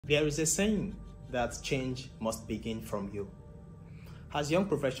There is a saying that change must begin from you. As young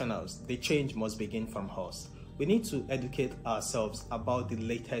professionals, the change must begin from us. We need to educate ourselves about the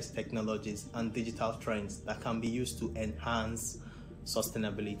latest technologies and digital trends that can be used to enhance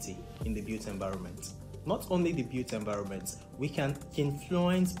sustainability in the built environment. Not only the built environment, we can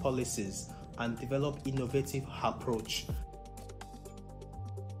influence policies and develop innovative approach.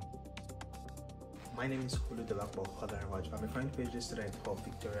 My name is Oludolapo. I'm a foreign PhD student of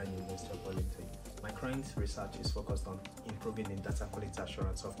Victoria University of Wellington. My current research is focused on improving the data quality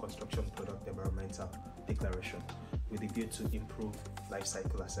assurance of construction product environmental declaration with a view to improve life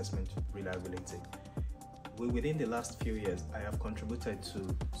cycle assessment reliability. Within the last few years, I have contributed to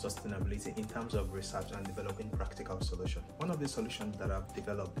sustainability in terms of research and developing practical solutions. One of the solutions that I've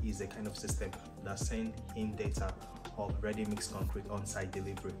developed is a kind of system that sends in data of ready-mixed concrete on-site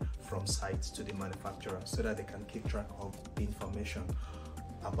delivery from site to the manufacturer so that they can keep track of the information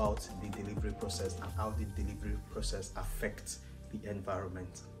about the delivery process and how the delivery process affects the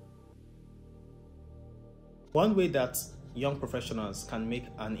environment. One way that young professionals can make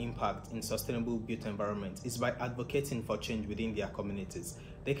an impact in sustainable built environment is by advocating for change within their communities.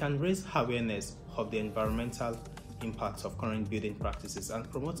 They can raise awareness of the environmental impacts of current building practices and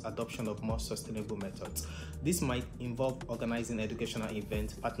promote adoption of more sustainable methods. This might involve organizing educational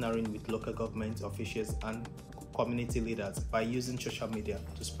events, partnering with local government officials and community leaders by using social media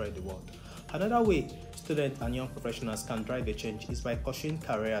to spread the word. Another way students and young professionals can drive a change is by pursuing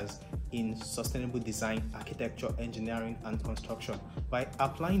careers in sustainable design, architecture, engineering, and construction. By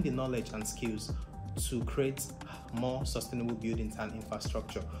applying the knowledge and skills to create more sustainable buildings and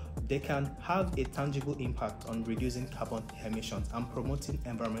infrastructure, they can have a tangible impact on reducing carbon emissions and promoting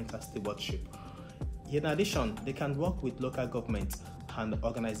environmental stewardship. In addition, they can work with local governments and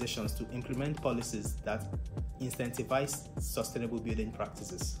organizations to implement policies that incentivize sustainable building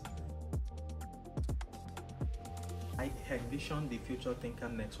practices. I envision the Future Thinker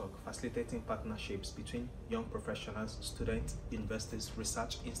Network facilitating partnerships between young professionals, students, universities,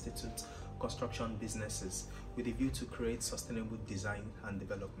 research institutes, construction businesses with a view to create sustainable design and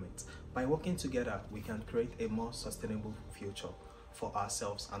development. By working together, we can create a more sustainable future for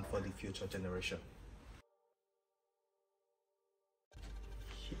ourselves and for the future generation.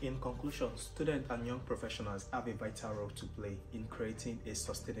 In conclusion, students and young professionals have a vital role to play in creating a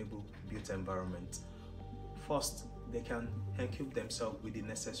sustainable built environment. First, they can equip themselves with the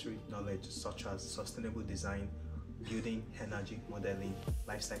necessary knowledge such as sustainable design, building energy modeling,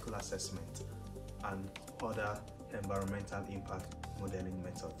 life cycle assessment, and other environmental impact modeling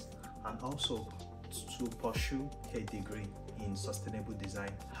methods. And also to pursue a degree in sustainable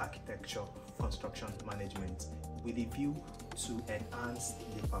design, architecture, construction management with a view to enhance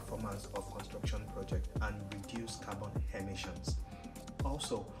the performance of construction projects and reduce carbon emissions.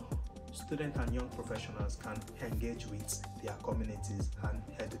 Also, students and young professionals can engage with their communities and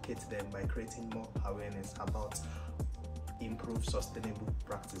educate them by creating more awareness about improved sustainable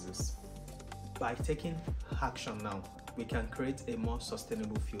practices. By taking action now, we can create a more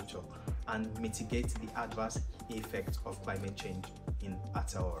sustainable future and mitigate the adverse effects of climate change in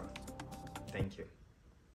Ataora. Thank you.